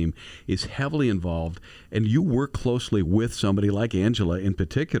service team is heavily involved, and you work closely with somebody like Angela in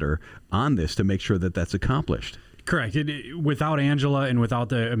particular on this to make sure that that's accomplished. Correct. Without Angela and without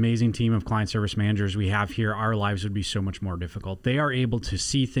the amazing team of client service managers we have here, our lives would be so much more difficult. They are able to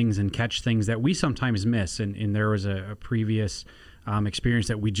see things and catch things that we sometimes miss, and there was a previous experience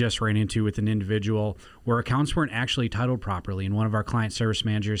that we just ran into with an individual where accounts weren't actually titled properly, and one of our client service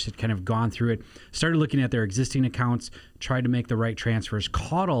managers had kind of gone through it, started looking at their existing accounts, tried to make the right transfers,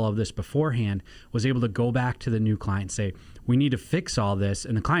 caught all of this beforehand, was able to go back to the new client and say, we need to fix all this,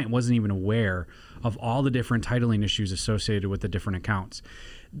 and the client wasn't even aware of all the different titling issues associated with the different accounts.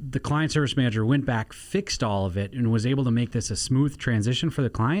 The client service manager went back, fixed all of it, and was able to make this a smooth transition for the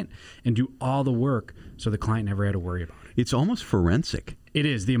client and do all the work so the client never had to worry about it. It's almost forensic. It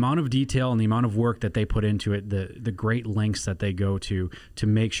is. The amount of detail and the amount of work that they put into it, the great lengths that they go to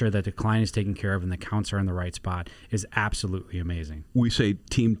make sure that the client is taken care of and the accounts are in the right spot is absolutely amazing. We say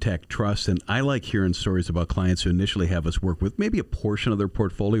team tech trust, and I like hearing stories about clients who initially have us work with maybe a portion of their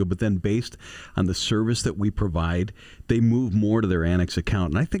portfolio, but then based on the service that we provide, they move more to their Annex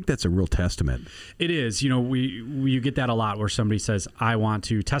account. And I think that's a real testament. It is. You get that a lot where somebody says, I want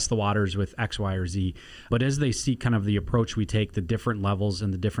to test the waters with X, Y, or Z. But as they see kind of the approach we take, the different levels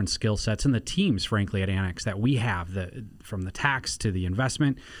and the different skill sets and the teams, frankly, at Annex that we have, from the tax to the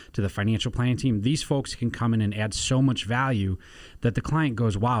investment to the financial planning team, these folks can come in and add so much value that the client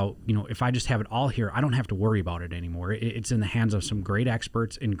goes, wow, if I just have it all here, I don't have to worry about it anymore. It's in the hands of some great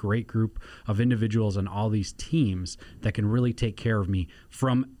experts and great group of individuals and all these teams that can really take care of me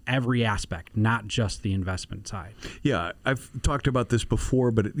from every aspect, not just the investment side. Yeah, I've talked about this before,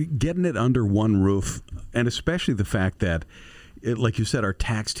 but getting it under one roof, and especially the fact that, like you said, our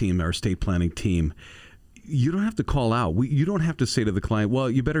tax team, our estate planning team, you don't have to call out. You don't have to say to the client, well,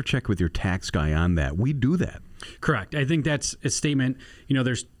 you better check with your tax guy on that. We do that. Correct. I think that's a statement.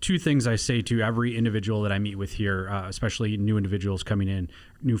 There's two things I say to every individual that I meet with here, especially new individuals coming in,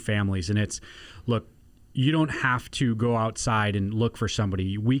 new families. And it's, look, you don't have to go outside and look for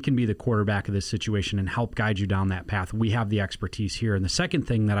somebody. We can be the quarterback of this situation and help guide you down that path. We have the expertise here. And the second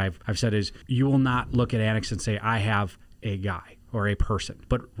thing that I've said is you will not look at Annex and say, I have a guy or a person,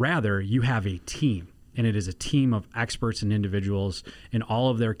 but rather you have a team. And it is a team of experts and individuals in all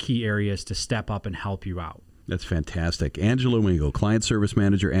of their key areas to step up and help you out. That's fantastic. Angela Wingo, Client Service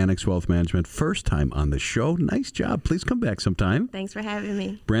Manager, Annex Wealth Management. First time on the show. Nice job. Please come back sometime. Thanks for having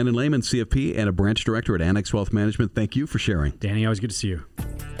me. Brandon Lehman, CFP and a branch director at Annex Wealth Management. Thank you for sharing. Danny, always good to see you.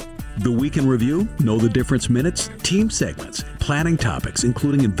 The Week in Review, Know the Difference minutes, team segments, planning topics,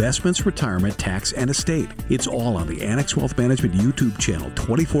 including investments, retirement, tax, and estate. It's all on the Annex Wealth Management YouTube channel,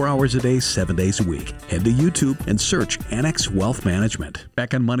 24 hours a day, 7 days a week. Head to YouTube and search Annex Wealth Management.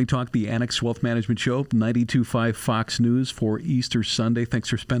 Back on Money Talk, the Annex Wealth Management Show, 92.5 Fox News for Easter Sunday. Thanks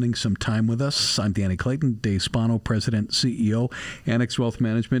for spending some time with us. I'm Danny Clayton, Dave Spano, President, CEO, Annex Wealth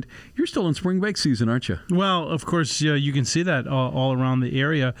Management. You're still in spring break season, aren't you? Well, of course, you can see that all around the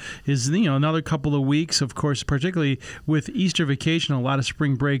area. Is another couple of weeks, of course, particularly with Easter vacation, a lot of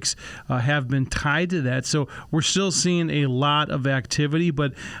spring breaks have been tied to that. So we're still seeing a lot of activity,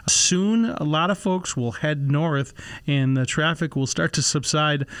 but soon a lot of folks will head north and the traffic will start to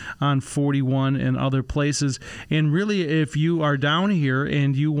subside on 41 and other places. And really, if you are down here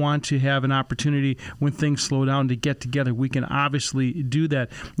and you want to have an opportunity when things slow down to get together, we can obviously do that.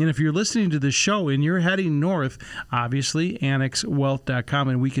 And if you're listening to the show and you're heading north, obviously, annexwealth.com,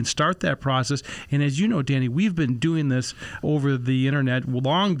 and we can start that process. And as you know, Danny, we've been doing this over the internet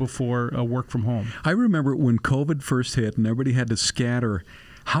long before work from home. I remember when COVID first hit and everybody had to scatter,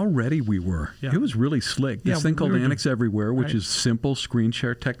 how ready we were. Yeah. It was really slick. This thing called Annex Everywhere, which is simple screen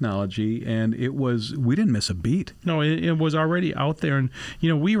share technology, and we didn't miss a beat. No, it was already out there, and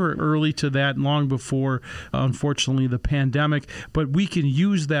we were early to that long before, unfortunately, the pandemic, but we can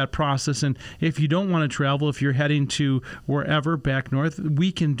use that process, and if you don't want to travel, if you're heading to wherever back north,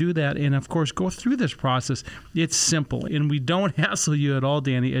 we can do that, and of course, go through this process. It's simple, and we don't hassle you at all,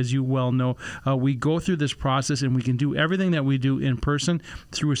 Danny, as you well know. We go through this process, and we can do everything that we do in person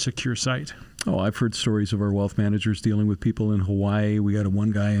through a secure site. Oh, I've heard stories of our wealth managers dealing with people in Hawaii. We got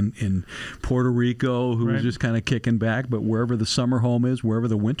one guy in Puerto Rico who was just kind of kicking back, but wherever the summer home is, wherever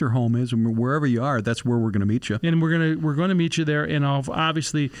the winter home is, and wherever you are, that's where we're going to meet you. And we're going to meet you there, and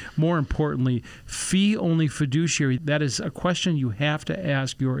obviously, more importantly, fee-only fiduciary. That is a question you have to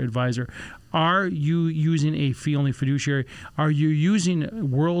ask your advisor. Are you using a fee-only fiduciary? Are you using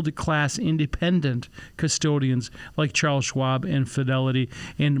world-class independent custodians like Charles Schwab and Fidelity?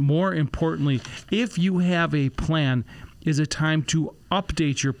 And more importantly, if you have a plan, is it time to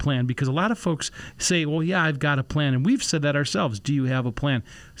update your plan? Because a lot of folks say, well, yeah, I've got a plan. And we've said that ourselves. Do you have a plan?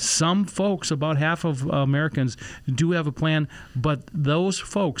 Some folks, about half of Americans, do have a plan, but those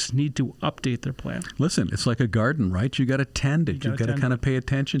folks need to update their plan. Listen, it's like a garden, right? You got to tend it. You've got to kind of pay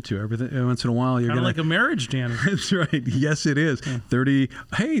attention to everything. Once in a while, you're kind of like a marriage, Danny. That's right. Yes, it is. Yeah.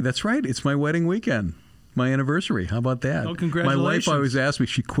 Hey, that's right. It's my wedding weekend. My anniversary. How about that? Oh, congratulations. My wife always asks me,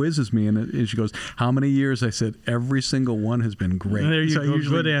 she quizzes me, and she goes, how many years? I said, every single one has been great. There you go.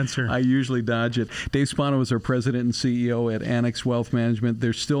 Good answer. I usually dodge it. Dave Spano is our president and CEO at Annex Wealth Management.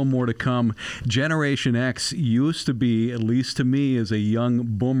 There's still more to come. Generation X used to be, at least to me as a young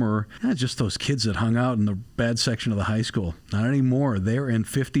boomer, just those kids that hung out in the bad section of the high school. Not anymore. They're in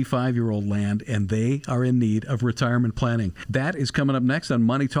 55-year-old land, and they are in need of retirement planning. That is coming up next on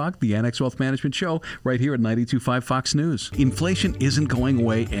Money Talk, the Annex Wealth Management Show, right here at 92.5 Fox News. Inflation isn't going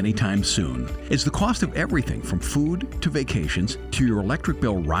away anytime soon. As the cost of everything from food to vacations to your electric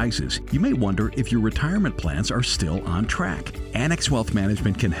bill rises, you may wonder if your retirement plans are still on track. Annex Wealth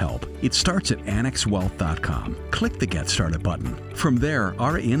Management can help. It starts at annexwealth.com. Click the Get Started button. From there,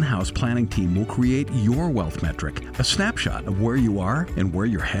 our in-house planning team will create your wealth metric, a snapshot of where you are and where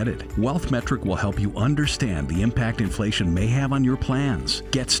you're headed. Wealth Metric will help you understand the impact inflation may have on your plans.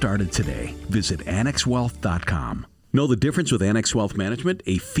 Get started today. Visit annexwealth.com. Know the difference with Annex Wealth Management,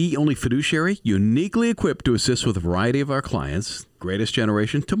 a fee-only fiduciary uniquely equipped to assist with a variety of our clients, greatest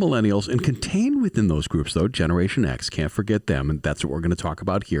generation to millennials, and contained within those groups, though, Generation X. Can't forget them, and that's what we're going to talk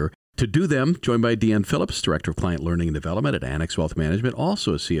about here. To do them, joined by Deanne Phillips, Director of Client Learning and Development at Annex Wealth Management,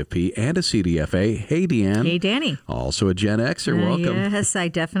 also a CFP and a CDFA. Hey, Deanne. Hey, Danny. Also a Gen Xer. Welcome. Yes, I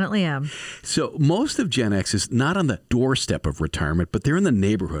definitely am. So most of Gen X is not on the doorstep of retirement, but they're in the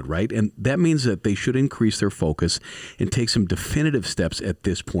neighborhood, right? And that means that they should increase their focus and take some definitive steps at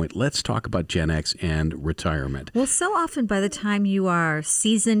this point. Let's talk about Gen X and retirement. Well, so often by the time you are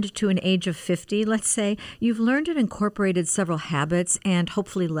seasoned to an age of 50, let's say, you've learned and incorporated several habits and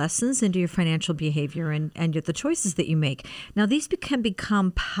hopefully lessons into your financial behavior and the choices that you make. Now, these can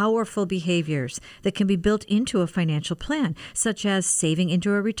become powerful behaviors that can be built into a financial plan, such as saving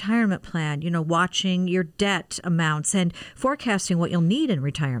into a retirement plan, watching your debt amounts and forecasting what you'll need in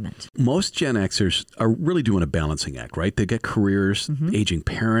retirement. Most Gen Xers are really doing a balancing act, right? They get careers, aging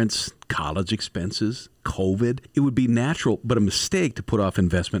parents, college expenses, COVID. It would be natural, but a mistake to put off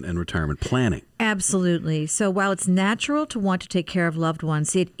investment and retirement planning. Absolutely. So while it's natural to want to take care of loved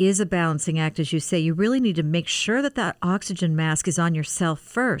ones, it is a balancing act, as you say. You really need to make sure that oxygen mask is on yourself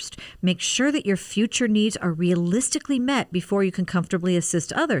first. Make sure that your future needs are realistically met before you can comfortably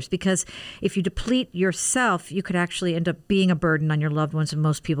assist others. Because if you deplete yourself, you could actually end up being a burden on your loved ones, and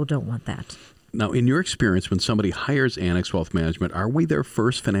most people don't want that. Now, in your experience, when somebody hires Annex Wealth Management, are we their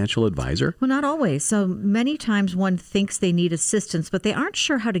first financial advisor? Well, not always. So many times one thinks they need assistance, but they aren't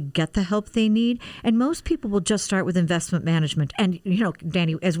sure how to get the help they need. And most people will just start with investment management. And,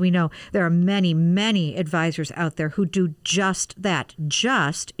 Danny, as we know, there are many, many advisors out there who do just that,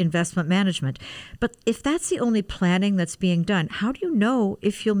 just investment management. But if that's the only planning that's being done, how do you know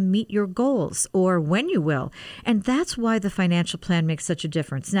if you'll meet your goals or when you will? And that's why the financial plan makes such a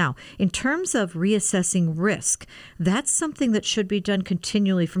difference. Now, in terms of reassessing risk, that's something that should be done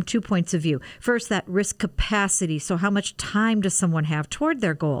continually from 2 points of view. First, that risk capacity. So how much time does someone have toward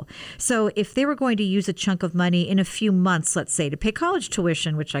their goal? So if they were going to use a chunk of money in a few months, let's say, to pay college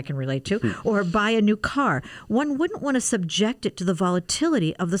tuition, which I can relate to, or buy a new car, one wouldn't want to subject it to the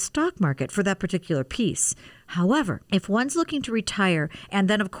volatility of the stock market for that particular piece. However, if one's looking to retire and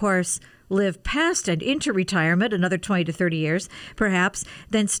then, of course, live past and into retirement, another 20 to 30 years, perhaps,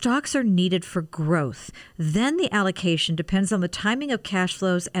 then stocks are needed for growth. Then the allocation depends on the timing of cash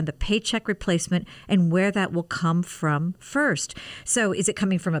flows and the paycheck replacement and where that will come from first. So is it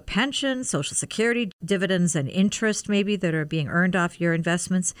coming from a pension, Social Security, dividends and interest maybe that are being earned off your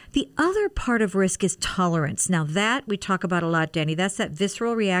investments? The other part of risk is tolerance. Now that we talk about a lot, Danny, that's that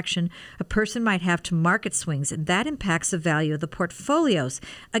visceral reaction a person might have to market swings, and that impacts the value of the portfolios.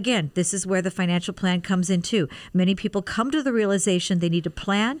 Again, this is where the financial plan comes in too. Many people come to the realization they need to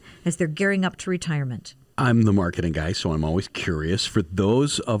plan as they're gearing up to retirement. I'm the marketing guy, so I'm always curious. For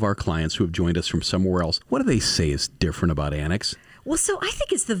those of our clients who have joined us from somewhere else, what do they say is different about Annex? Well, so I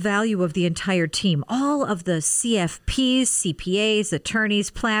think it's the value of the entire team. All of the CFPs, CPAs,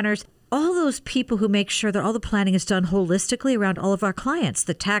 attorneys, planners, all those people who make sure that all the planning is done holistically around all of our clients.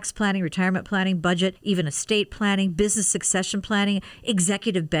 The tax planning, retirement planning, budget, even estate planning, business succession planning,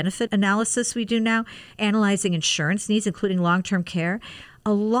 executive benefit analysis we do now, analyzing insurance needs, including long-term care,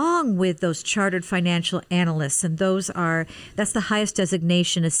 along with those chartered financial analysts. And that's the highest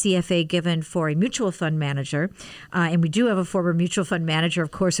designation a CFA given for a mutual fund manager. And we do have a former mutual fund manager, of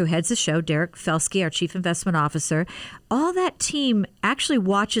course, who heads the show, Derek Felsky, our Chief Investment Officer. All that team actually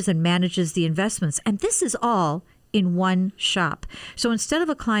watches and manages the investments. And this is all in one shop. So instead of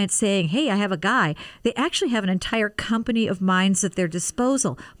a client saying, hey, I have a guy, they actually have an entire company of minds at their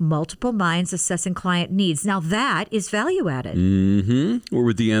disposal, multiple minds assessing client needs. Now that is value added. We're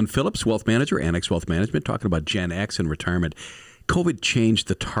with Deanne Phillips, Wealth Manager, Annex Wealth Management, talking about Gen X and retirement. COVID changed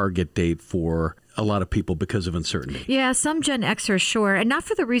the target date for a lot of people because of uncertainty. Yeah, some Gen Xers, sure, and not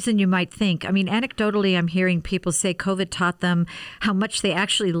for the reason you might think. I mean, anecdotally, I'm hearing people say COVID taught them how much they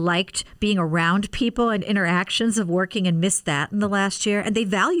actually liked being around people and interactions of working and missed that in the last year, and they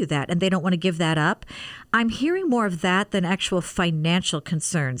value that, and they don't want to give that up. I'm hearing more of that than actual financial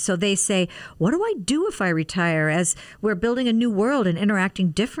concerns. So they say, what do I do if I retire, as we're building a new world and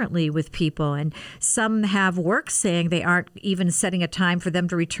interacting differently with people? And some have work saying they aren't even setting a time for them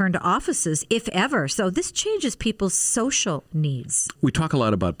to return to offices, if ever. So this changes people's social needs. We talk a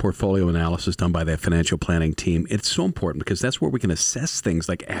lot about portfolio analysis done by that financial planning team. It's so important because that's where we can assess things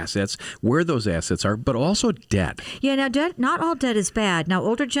like assets, where those assets are, but also debt. Yeah, now debt, not all debt is bad. Now,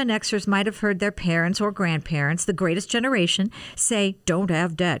 older Gen Xers might have heard their parents or grandparents, the greatest generation, say, don't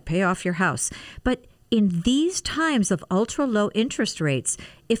have debt, pay off your house. But in these times of ultra-low interest rates,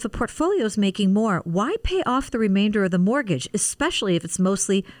 if a portfolio is making more, why pay off the remainder of the mortgage, especially if it's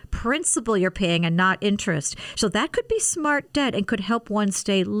mostly principal you're paying and not interest? So that could be smart debt and could help one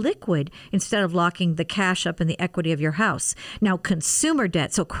stay liquid instead of locking the cash up in the equity of your house. Now, consumer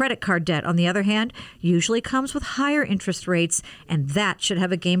debt, so credit card debt, on the other hand, usually comes with higher interest rates, and that should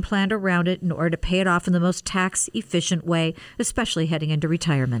have a game plan around it in order to pay it off in the most tax-efficient way, especially heading into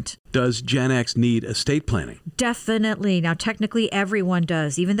retirement. Does Gen X need estate planning? Definitely. Now, technically, everyone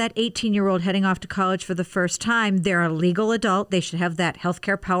does. Even that 18-year-old heading off to college for the first time, they're a legal adult. They should have that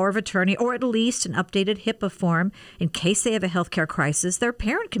healthcare power of attorney, or at least an updated HIPAA form in case they have a healthcare crisis. Their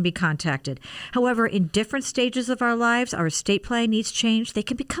parent can be contacted. However, in different stages of our lives, our estate plan needs change. They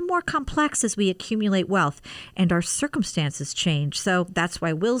can become more complex as we accumulate wealth, and our circumstances change. So that's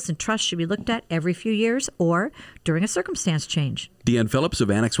why wills and trusts should be looked at every few years or during a circumstance change. Deanne Phillips of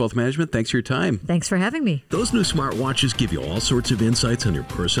Annex Wealth Management, thanks for your time. Thanks for having me. Those new smartwatches give you all sorts of insights on your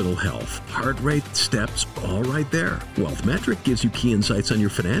personal health. Heart rate, steps, all right there. Wealth Metric gives you key insights on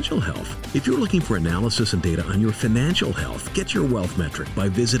your financial health. If you're looking for analysis and data on your financial health, get your Wealth Metric by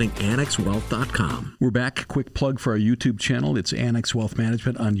visiting annexwealth.com. We're back. Quick plug for our YouTube channel. It's Annex Wealth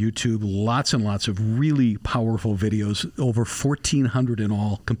Management on YouTube. Lots and lots of really powerful videos, over 1,400 in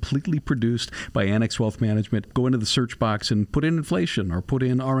all, completely produced by Annex Wealth Management. Go into the search box and put in inflation, or put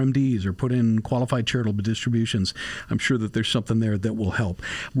in RMDs, or put in qualified charitable distributions. I'm sure that there's something there that will help.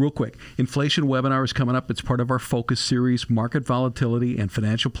 Real quick, inflation webinar is coming up. It's part of our focus series. Market volatility and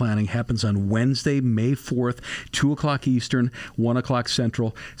financial planning happens on Wednesday, May 4th, 2 o'clock Eastern, 1 o'clock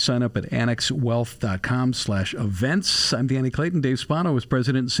Central. Sign up at annexwealth.com/events. I'm Danny Clayton. Dave Spano is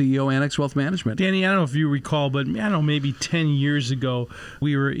President and CEO, Annex Wealth Management. Danny, I don't know if you recall, but I don't know, maybe 10 years ago,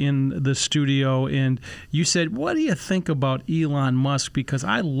 we were in the studio and you said, what do you think about Elon Musk? Because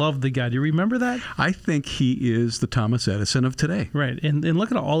I love the guy. Do you remember that? I think he is the Thomas Edison of today. Right. And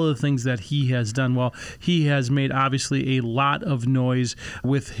look at all of the things that he has done. Well, he has made obviously a lot of noise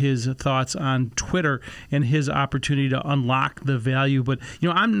with his thoughts on Twitter and his opportunity to unlock the value. But,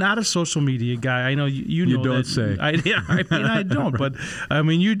 I'm not a social media guy. I know you know you don't that. say. I don't. But,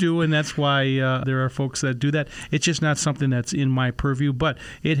 you do, and that's why there are folks that do that. It's just not something that's in my purview. But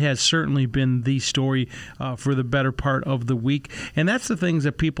it has certainly been the story for the better part of the week. And that's the things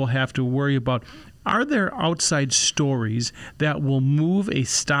that people have to worry about. Are there outside stories that will move a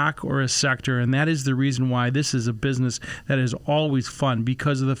stock or a sector? And that is the reason why this is a business that is always fun,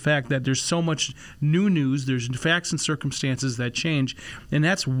 because of the fact that there's so much new news, there's facts and circumstances that change, and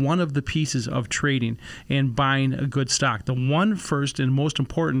that's one of the pieces of trading and buying a good stock. The one first and most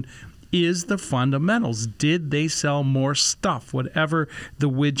important is the fundamentals. Did they sell more stuff, whatever the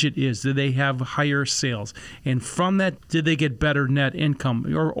widget is? Did they have higher sales? And from that, did they get better net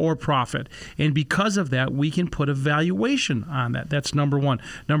income or profit? And because of that, we can put a valuation on that. That's number one.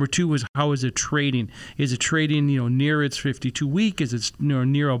 Number two is, how is it trading? Is it trading near its 52-week? Is it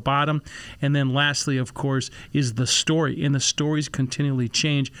near a bottom? And then lastly, of course, is the story. And the stories continually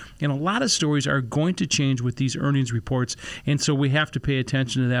change. And a lot of stories are going to change with these earnings reports. And so we have to pay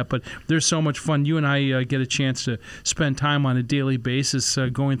attention to that. But there's so much fun. You and I get a chance to spend time on a daily basis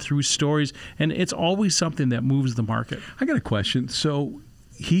going through stories, and it's always something that moves the market. I got a question. So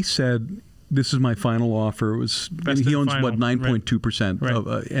he said, this is my final offer. It was he owns final, 9.2%,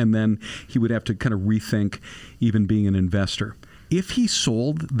 right. And then he would have to kind of rethink even being an investor. If he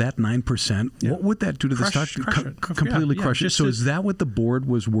sold that 9%, what would that do to the stock? Completely crush it. So is that what the board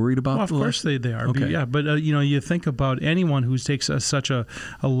was worried about? Well, of course they are. Okay. Yeah, but you think about anyone who takes such a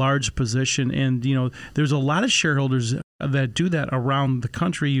large position, and there's a lot of shareholders that do that around the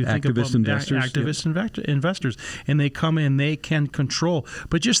country. You think about investors, and they come in, they can control.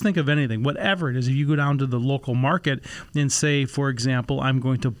 But just think of anything, whatever it is. If you go down to the local market and say, for example, I'm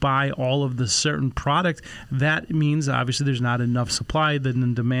going to buy all of the certain product, that means obviously there's not enough supply, then the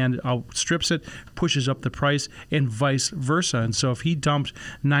demand outstrips it, pushes up the price, and vice versa. And so if he dumped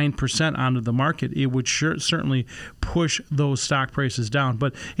 9% onto the market, it would certainly push those stock prices down.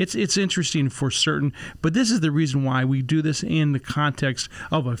 But it's interesting for certain. But this is the reason why we do this in the context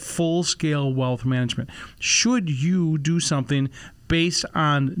of a full-scale wealth management. Should you do something based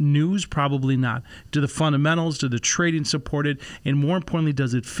on news? Probably not. Do the fundamentals, do the trading support it? And more importantly,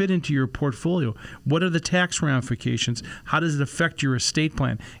 does it fit into your portfolio? What are the tax ramifications? How does it affect your estate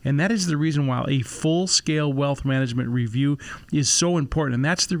plan? And that is the reason why a full-scale wealth management review is so important. And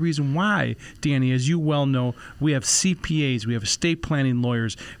that's the reason why, Danny, as you well know, we have CPAs, we have estate planning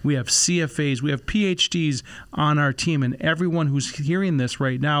lawyers, we have CFAs, we have PhDs on our team. And everyone who's hearing this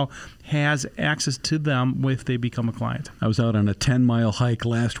right now has access to them if they become a client. I was out on a 10-mile hike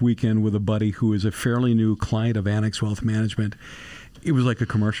last weekend with a buddy who is a fairly new client of Annex Wealth Management. It was like a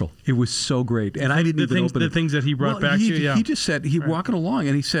commercial. It was so great. And I didn't even open it. The things that he brought back to you, yeah. He just said, walking along,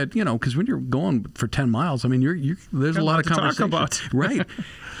 and he said, because when you're going for 10 miles, I mean, there's a lot of conversation. To talk about. Right.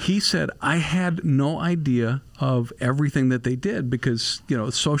 He said, I had no idea of everything that they did because,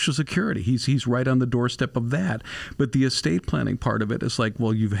 Social Security, he's right on the doorstep of that. But the estate planning part of it is like,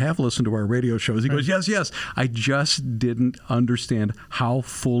 well, you have listened to our radio shows. He goes, yes. I just didn't understand how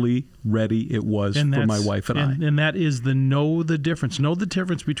fully ready it was for my wife and I. And that is know the difference. Know the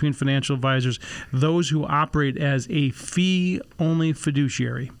difference between financial advisors, those who operate as a fee-only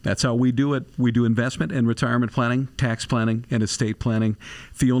fiduciary. That's how we do it. We do investment and retirement planning, tax planning, and estate planning.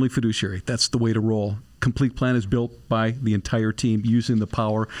 Fee-only fiduciary. That's the way to roll. Complete plan is built by the entire team using the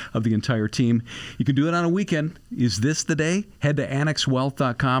power of the entire team. You can do it on a weekend. Is this the day? Head to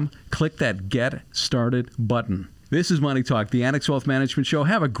annexwealth.com. Click that Get Started button. This is Money Talk, the Annex Wealth Management Show.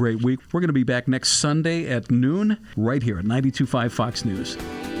 Have a great week. We're going to be back next Sunday at noon right here at 92.5 Fox News.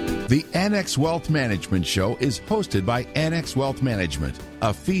 The Annex Wealth Management Show is hosted by Annex Wealth Management,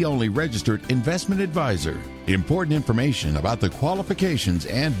 a fee-only registered investment advisor. Important information about the qualifications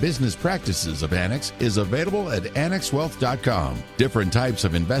and business practices of Annex is available at annexwealth.com. Different types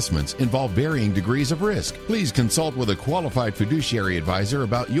of investments involve varying degrees of risk. Please consult with a qualified fiduciary advisor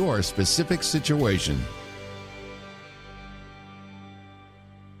about your specific situation.